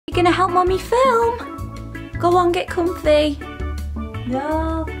gonna help Mummy film? Go on, get comfy.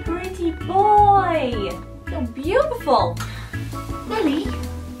 No, pretty boy. You're beautiful. Mummy,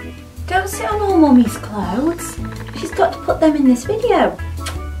 don't sit on all Mummy's clothes. She's got to put them in this video.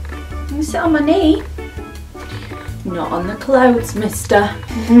 You sit on my knee. Not on the clothes, mister.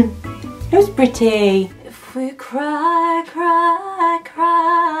 Who's pretty? If we cry, cry,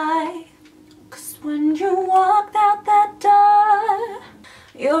 cry, 'cause when you walked out that door,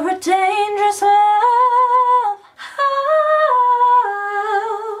 you're a dangerous love.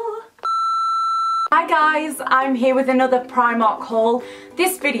 Oh. Hi guys, I'm here with another Primark haul.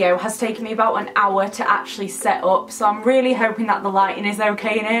 This video has taken me about an hour to actually set up, so I'm really hoping that the lighting is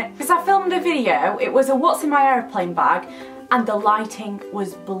okay in it. Because I filmed a video, it was a what's in my aeroplane bag, and the lighting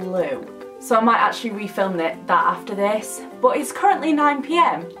was blue. So I might actually refilm that after this. But it's currently 9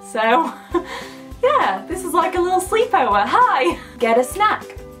 PM, so yeah, this is like a little sleepover. Hi! Get a snack,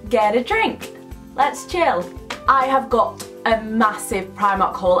 get a drink, let's chill. I have got a massive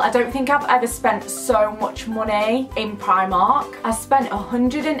Primark haul. I don't think I've ever spent so much money in Primark. I spent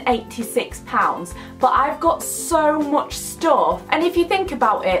 £186, but I've got so much stuff. And if you think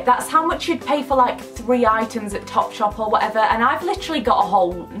about it, that's how much you'd pay for like 3 items at Topshop or whatever, and I've literally got a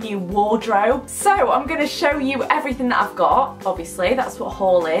whole new wardrobe. So I'm gonna show you everything that I've got. Obviously, that's what a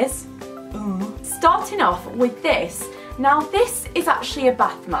haul is. Starting off with this. Now this is actually a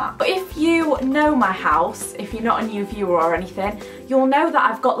bath mat, but if you know my house, if you're not a new viewer or anything, you'll know that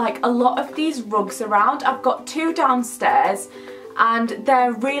I've got like a lot of these rugs around. I've got 2 downstairs and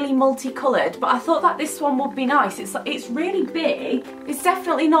they're really multicoloured, but I thought that this one would be nice. It's really big. It's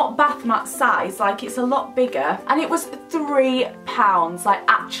definitely not bath mat size, like it's a lot bigger, and it was £3, like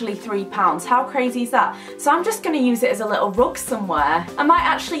actually £3. How crazy is that? So I'm just going to use it as a little rug somewhere. I might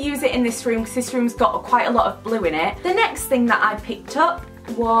actually use it in this room because this room's got quite a lot of blue in it. The next thing that I picked up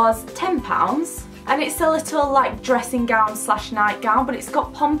was £10. And it's a little like dressing gown slash nightgown, but it's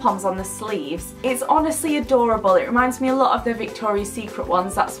got pom-poms on the sleeves. It's honestly adorable. It reminds me a lot of the Victoria's Secret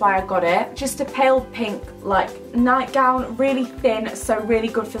ones, that's why I got it. Just a pale pink like nightgown, really thin, so really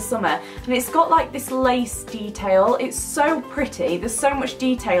good for summer. And it's got like this lace detail. It's so pretty. There's so much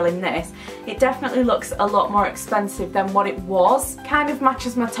detail in this. It definitely looks a lot more expensive than what it was. Kind of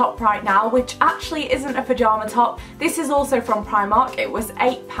matches my top right now, which actually isn't a pyjama top. This is also from Primark. It was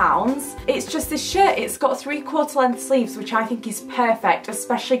 £8. It's just this shirt. It's got 3/4 length sleeves, which I think is perfect,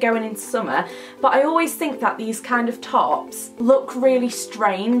 especially going into summer. But I always think that these kind of tops look really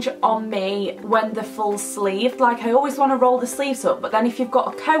strange on me when they're full sleeved. Like I always want to roll the sleeves up, but then if you've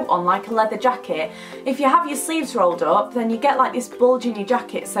got a coat on, like a leather jacket, if you have your sleeves rolled up, then you get like this bulge in your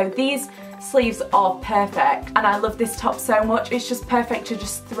jacket. So these sleeves are perfect, and I love this top so much. It's just perfect to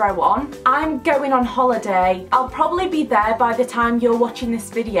just throw on. I'm going on holiday. I'll probably be there by the time you're watching this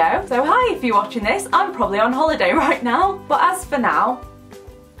video. So hi, if you're watching this, I'm probably on holiday right now. But as for now,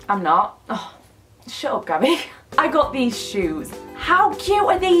 I'm not. Oh, shut up, Gabby. I got these shoes. How cute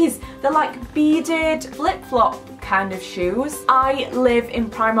are these? They're like beaded flip-flop kind of shoes. I live in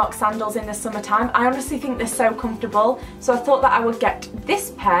Primark sandals in the summertime. I honestly think they're so comfortable, so I thought that I would get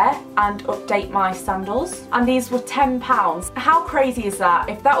this pair and update my sandals, and these were £10. How crazy is that?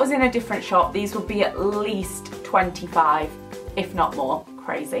 If that was in a different shop, these would be at least 25, if not more.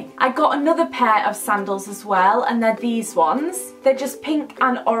 Crazy. I got another pair of sandals as well, and they're these ones. They're just pink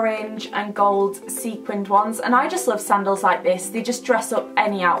and orange and gold sequined ones, and I just love sandals like this. They just dress up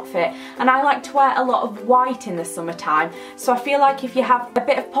any outfit, and I like to wear a lot of white in the summertime, so I feel like if you have a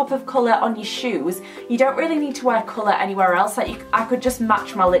bit of pop of colour on your shoes, you don't really need to wear colour anywhere else. Like I could just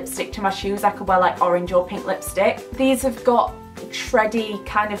match my lipstick to my shoes. I could wear like orange or pink lipstick. These have got tready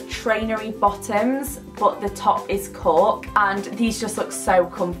kind of trainery bottoms, but the top is cork, and these just look so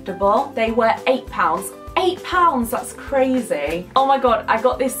comfortable. They were £8. £8, that's crazy. Oh my god, I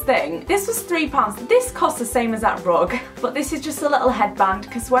got this thing. This was £3. This costs the same as that rug, but this is just a little headband,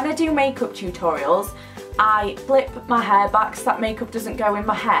 because when I do makeup tutorials, I flip my hair back so that makeup doesn't go in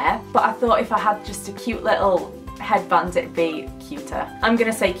my hair, but I thought if I had just a cute little headband it'd be cuter. I'm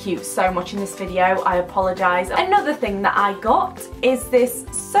gonna say cute so much in this video, I apologise. Another thing that I got is this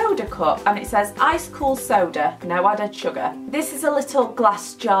soda cup, and it says ice cool soda, no added sugar. This is a little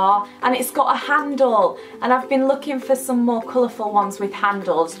glass jar, and it's got a handle, and I've been looking for some more colourful ones with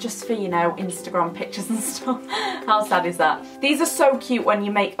handles, just for, you know, Instagram pictures and stuff. How sad is that? These are so cute when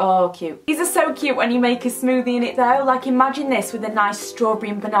you make, oh cute. These are so cute when you make a smoothie in it though. Like imagine this with a nice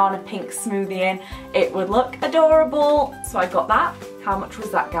strawberry and banana pink smoothie in. It would look adorable. So I got that. How much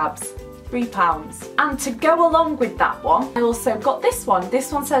was that, Gabs? £3. And to go along with that one, I also got this one.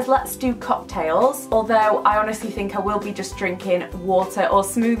 This one says let's do cocktails, although I honestly think I will be just drinking water or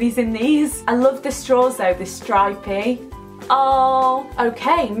smoothies in these. I love the straws though, this stripy. Oh,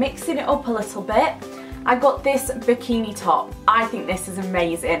 okay, mixing it up a little bit. I got this bikini top. I think this is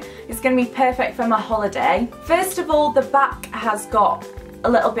amazing. It's going to be perfect for my holiday. First of all, the back has got a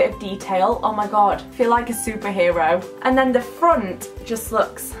little bit of detail. Oh my god, I feel like a superhero. And then the front just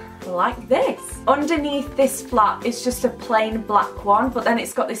looks like this. Underneath this flap is just a plain black one, but then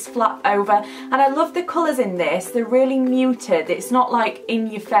it's got this flap over, and I love the colours in this. They're really muted. It's not like in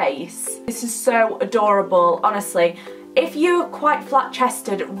your face. This is so adorable, honestly. If you're quite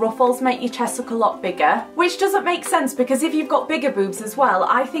flat-chested, ruffles make your chest look a lot bigger, which doesn't make sense because if you've got bigger boobs as well,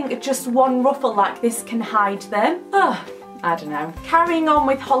 I think just one ruffle like this can hide them. Ugh, I don't know. Carrying on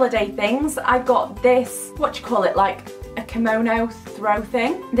with holiday things, I got this, what do you call it, like a kimono throw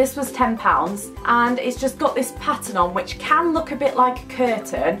thing. This was £10 and it's just got this pattern on which can look a bit like a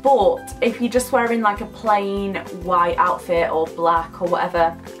curtain, but if you're just wearing like a plain white outfit or black or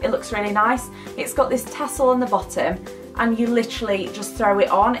whatever, it looks really nice. It's got this tassel on the bottom and you literally just throw it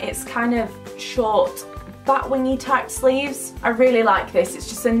on. It's kind of short bat-wingy type sleeves. I really like this. It's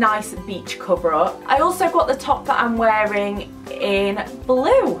just a nice beach cover up. I also got the top that I'm wearing in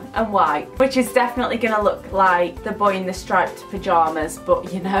blue and white, which is definitely gonna look like the boy in the striped pajamas,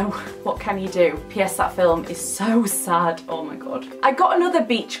 but you know, what can you do? P.S. that film is so sad, oh my god. I got another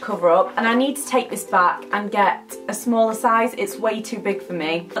beach cover up and I need to take this back and get a smaller size. It's way too big for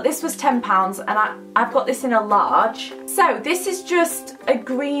me, but this was £10 and I've got this in a large. So this is just a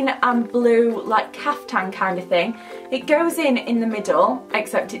green and blue like caftan kind of thing. It goes in the middle,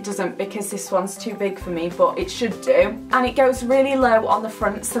 except it doesn't because this one's too big for me, but it should do. And it goes really low on the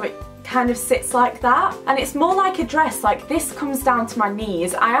front, so it kind of sits like that. And it's more like a dress, like this comes down to my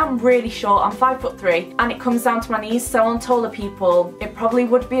knees. I am really short, I'm 5'3", and it comes down to my knees, so on taller people it probably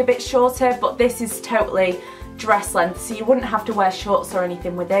would be a bit shorter, but this is totally dress length, so you wouldn't have to wear shorts or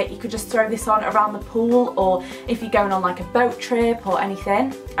anything with it. You could just throw this on around the pool, or if you're going on like a boat trip or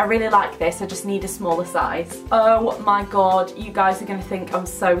anything. I really like this, I just need a smaller size. Oh my god, you guys are gonna think I'm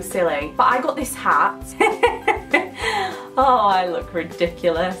so silly, but I got this hat. Oh, I look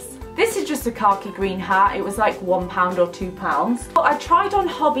ridiculous. This is just a khaki green hat. It was like £1 or £2. But I tried on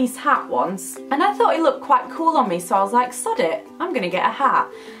Hobby's hat once and I thought it looked quite cool on me, so I was like, sod it, I'm gonna get a hat.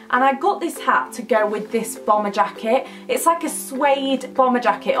 And I got this hat to go with this bomber jacket. It's like a suede bomber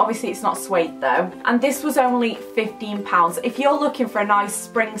jacket. Obviously it's not suede though. And this was only £15. If you're looking for a nice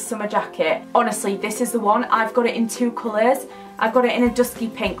spring summer jacket, honestly, this is the one. I've got it in 2 colours. I've got it in a dusky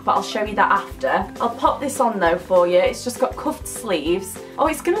pink, but I'll show you that after. I'll pop this on though for you. It's just got cuffed sleeves. Oh,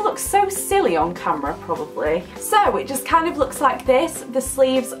 it's gonna look so silly on camera probably. So it just kind of looks like this. The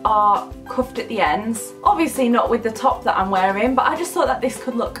sleeves are cuffed at the ends. Obviously not with the top that I'm wearing, but I just thought that this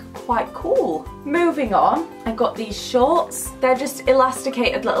could look quite cool. Moving on, I got these shorts. They're just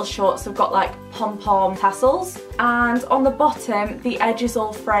elasticated little shorts. They've got like pom-pom tassels, and on the bottom the edge is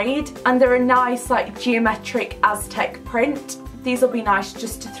all frayed, and they're a nice like geometric Aztec print. These will be nice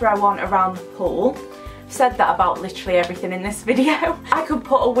just to throw on around the pool. I've said that about literally everything in this video. I could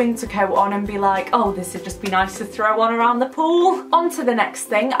put a winter coat on and be like, oh, this would just be nice to throw on around the pool. On to the next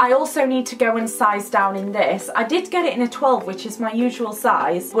thing. I also need to go and size down in this. I did get it in a 12, which is my usual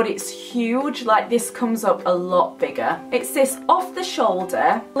size, but it's huge. Like, this comes up a lot bigger. It's this off the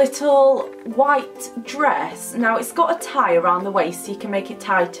shoulder little white dress. Now it's got a tie around the waist so you can make it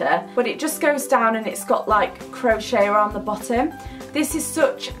tighter, but it just goes down and it's got like crochet around the bottom. This is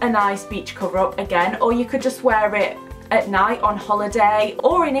such a nice beach cover up again, or you could just wear it at night on holiday,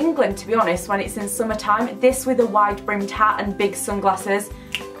 or in England to be honest when it's in summertime. This with a wide brimmed hat and big sunglasses,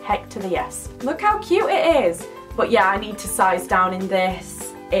 heck to the yes. Look how cute it is. But yeah, I need to size down in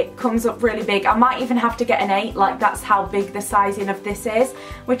this. It comes up really big. I might even have to get an 8, like that's how big the sizing of this is,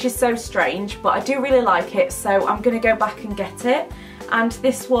 which is so strange, but I do really like it, so I'm gonna go back and get it. And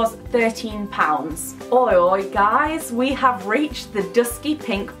this was £13. Oi oi guys, we have reached the dusky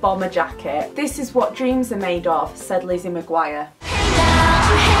pink bomber jacket. This is what dreams are made of, said Lizzie McGuire. Hey now,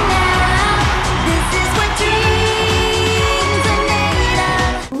 this is what dreams are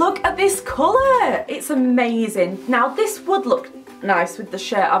made of. Look at this colour, it's amazing. Now this would look nice with the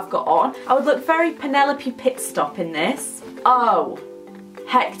shirt I've got on. I would look very Penelope Pitstop in this. Oh,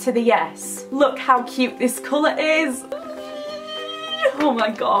 heck to the yes. Look how cute this colour is. Oh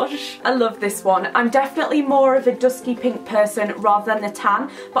my gosh, I love this one. I'm definitely more of a dusky pink person rather than the tan,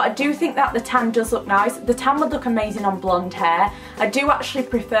 but I do think that the tan does look nice. The tan would look amazing on blonde hair. I do actually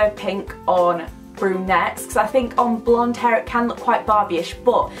prefer pink on brunettes, because I think on blonde hair it can look quite Barbie-ish,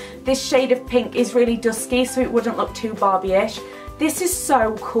 but this shade of pink is really dusky, so it wouldn't look too Barbie-ish. This is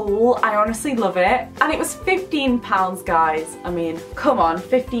so cool. I honestly love it. And it was £15, guys. I mean, come on,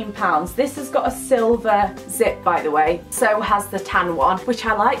 £15. This has got a silver zip, by the way. So has the tan one, which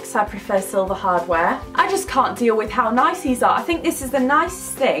I like, so I prefer silver hardware. I just can't deal with how nice these are. I think this is the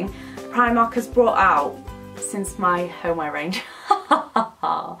nicest thing Primark has brought out since my homeware range.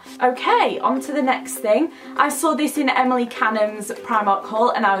 Okay, on to the next thing. I saw this in Emily Cannon's Primark haul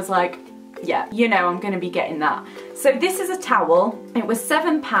and I was like, yeah, you know I'm going to be getting that. So this is a towel. It was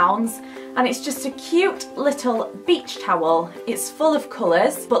 £7 and it's just a cute little beach towel. It's full of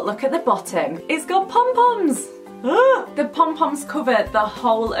colours, but look at the bottom. It's got pom-poms. The pom-poms cover the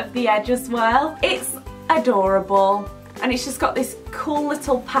whole of the edge as well. It's adorable. And it's just got this cool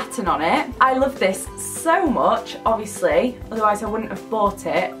little pattern on it. I love this so much, obviously, otherwise I wouldn't have bought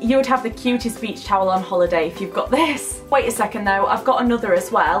it. You would have the cutest beach towel on holiday if you've got this. Wait a second though, I've got another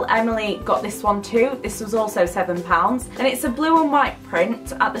as well. Emily got this one too. This was also £7 and it's a blue and white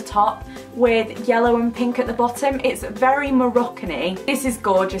print at the top with yellow and pink at the bottom. It's very Moroccan-y. This is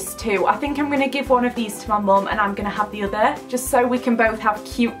gorgeous too. I think I'm going to give one of these to my mum and I'm going to have the other, just so we can both have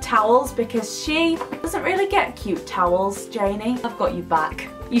cute towels, because she doesn't really get cute towels, Janie. I've got you back.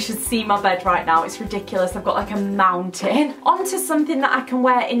 You should see my bed right now, it's ridiculous. I've got like a mountain. On to something that I can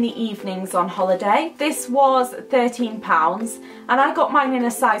wear in the evenings on holiday. This was £13 and I got mine in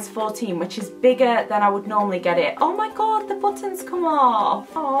a size 14, which is bigger than I would normally get it. Oh my god, the buttons come off.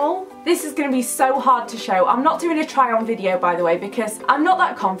 Oh. This is going to be so hard to show. I'm not doing a try on video, by the way, because I'm not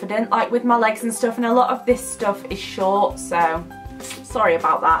that confident like with my legs and stuff, and a lot of this stuff is short, so sorry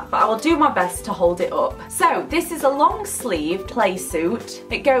about that, but I will do my best to hold it up. So this is a long sleeved play suit.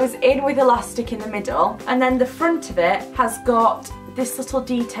 It goes in with elastic in the middle, and then the front of it has got this little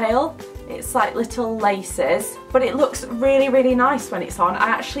detail. It's like little laces, but it looks really, really nice when it's on. I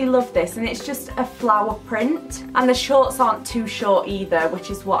actually love this, and it's just a flower print, and the shorts aren't too short either, which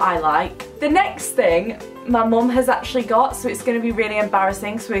is what I like. The next thing my mum has actually got, so it's going to be really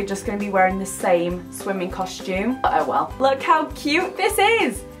embarrassing, so we're just going to be wearing the same swimming costume. But oh well. Look how cute this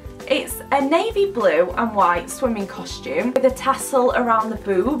is! It's a navy blue and white swimming costume with a tassel around the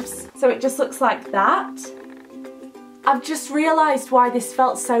boobs, so it just looks like that. I've just realised why this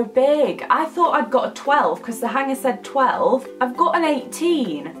felt so big. I thought I'd got a 12 because the hanger said 12. I've got an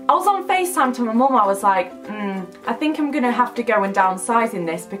 18. I was on FaceTime to my mum. I was like, I think I'm going to have to go and downsize in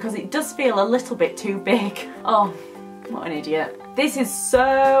this because it does feel a little bit too big. Oh, what an idiot. This is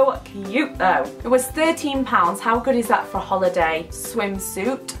so cute though. It was £13. How good is that for a holiday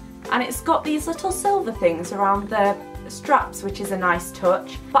swimsuit? And it's got these little silver things around the straps, which is a nice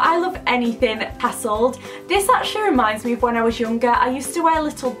touch. But I love anything tasseled. This actually reminds me of when I was younger. I used to wear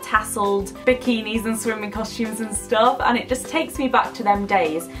little tasseled bikinis and swimming costumes and stuff, and it just takes me back to them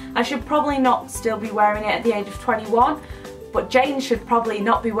days. I should probably not still be wearing it at the age of 21, but Jane should probably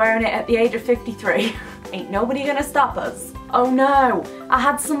not be wearing it at the age of 53. Ain't nobody gonna stop us. Oh no, I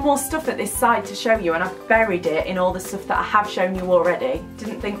had some more stuff at this side to show you and I've buried it in all the stuff that I have shown you already.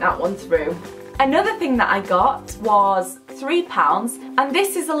 Didn't think that one through. Another thing that I got was £3, and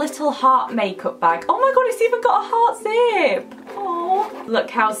this is a little heart makeup bag. Oh my god, it's even got a heart zip! Oh, look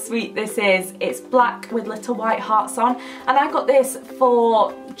how sweet this is. It's black with little white hearts on, and I got this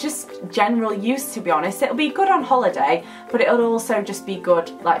for just general use, to be honest. It'll be good on holiday, but it'll also just be good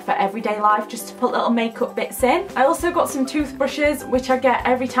like for everyday life, just to put little makeup bits in. I also got some toothbrushes, which I get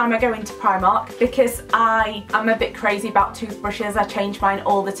every time I go into Primark because I am a bit crazy about toothbrushes. I change mine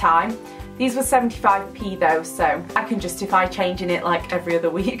all the time. These were 75p though, so I can justify changing it like every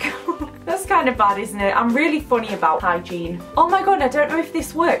other week. That's kind of bad, isn't it? I'm really funny about hygiene. Oh my god, I don't know if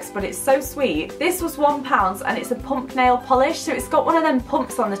this works, but it's so sweet. This was £1 and it's a pump nail polish, so it's got one of them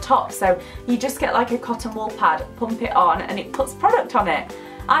pumps on the top, so you just get like a cotton wool pad, pump it on, and it puts product on it.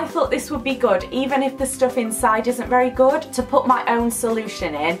 I thought this would be good, even if the stuff inside isn't very good, to put my own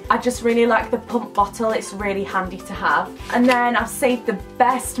solution in. I just really like the pump bottle, it's really handy to have. And then I've saved the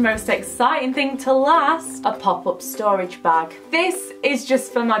best, most exciting thing to last, a pop-up storage bag. This is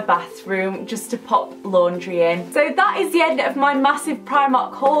just for my bathroom, just to pop laundry in. So that is the end of my massive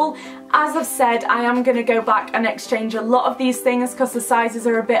Primark haul. As I've said, I am going to go back and exchange a lot of these things because the sizes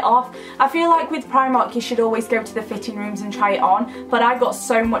are a bit off. I feel like with Primark you should always go to the fitting rooms and try it on, but I got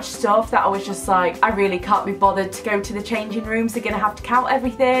so much stuff that I was just like, I really can't be bothered to go to the changing rooms. They're going to have to count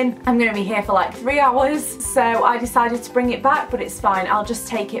everything. I'm going to be here for like 3 hours, so I decided to bring it back, but it's fine. I'll just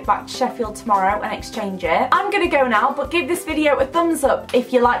take it back to Sheffield tomorrow and exchange it. I'm going to go now, but give this video a thumbs up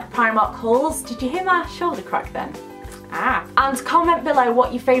if you like Primark hauls. Did you hear my shoulder crack then? And comment below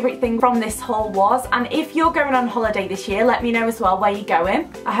what your favourite thing from this haul was, and if you're going on holiday this year, let me know as well where you're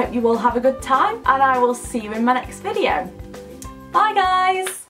going. I hope you all have a good time, and I will see you in my next video. Bye guys!